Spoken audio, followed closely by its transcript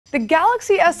The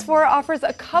Galaxy S4 offers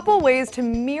a couple ways to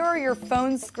mirror your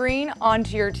phone screen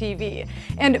onto your TV.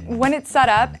 And when it's set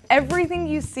up, everything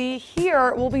you see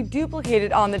here will be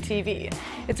duplicated on the TV.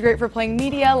 It's great for playing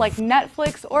media like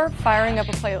Netflix or firing up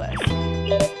a playlist.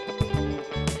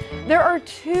 There are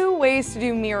two ways to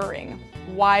do mirroring: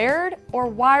 wired or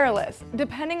wireless,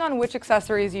 depending on which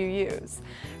accessories you use.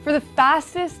 For the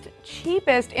fastest,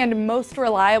 cheapest, and most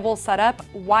reliable setup,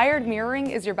 wired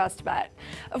mirroring is your best bet.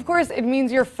 Of course, it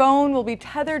means your phone will be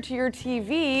tethered to your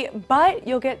TV, but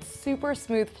you'll get super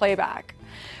smooth playback.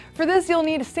 For this, you'll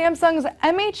need Samsung's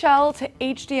MHL to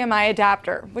HDMI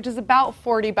adapter, which is about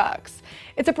 $40.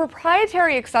 It's a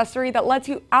proprietary accessory that lets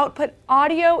you output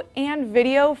audio and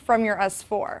video from your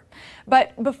S4.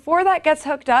 But before that gets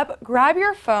hooked up, grab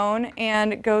your phone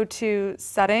and go to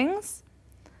Settings,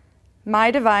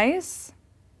 My Device,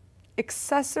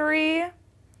 Accessory,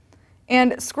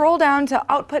 and scroll down to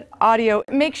Output Audio.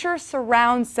 Make sure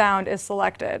Surround Sound is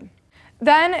selected.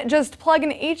 Then just plug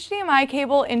an HDMI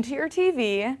cable into your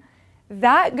TV.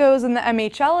 That goes in the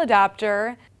MHL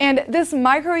adapter, and this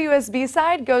micro USB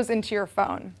side goes into your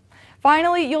phone.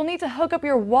 Finally, you'll need to hook up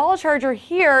your wall charger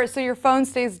here so your phone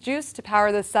stays juiced to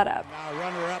power this setup.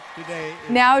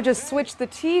 Now just switch the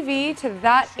TV to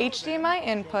that HDMI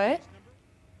input.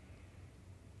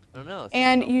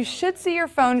 And you should see your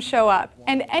phone show up.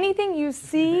 And anything you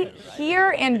see,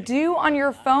 hear, and do on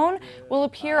your phone will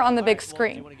appear on the big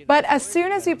screen. But as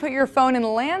soon as you put your phone in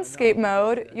landscape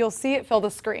mode, you'll see it fill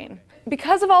the screen.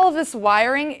 Because of all of this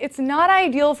wiring, it's not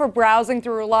ideal for browsing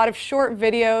through a lot of short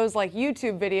videos like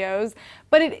YouTube videos,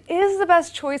 but it is the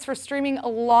best choice for streaming a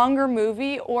longer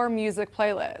movie or music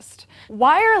playlist.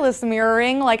 Wireless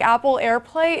mirroring, like Apple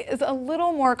AirPlay, is a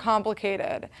little more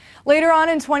complicated. Later on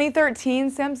in 2013,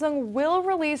 Samsung will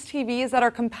release TVs that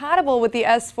are compatible with the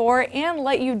S4 and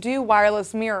let you do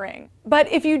wireless mirroring. But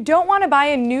if you don't want to buy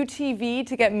a new TV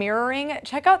to get mirroring,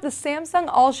 check out the Samsung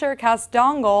All-Sharecast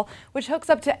dongle, which hooks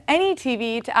up to any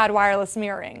TV to add wireless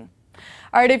mirroring.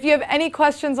 Alright, if you have any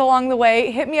questions along the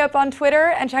way, hit me up on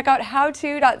Twitter and check out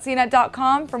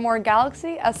howto.cnet.com for more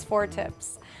Galaxy S4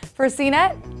 tips. For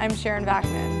CNET, I'm Sharon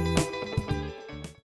Vackman.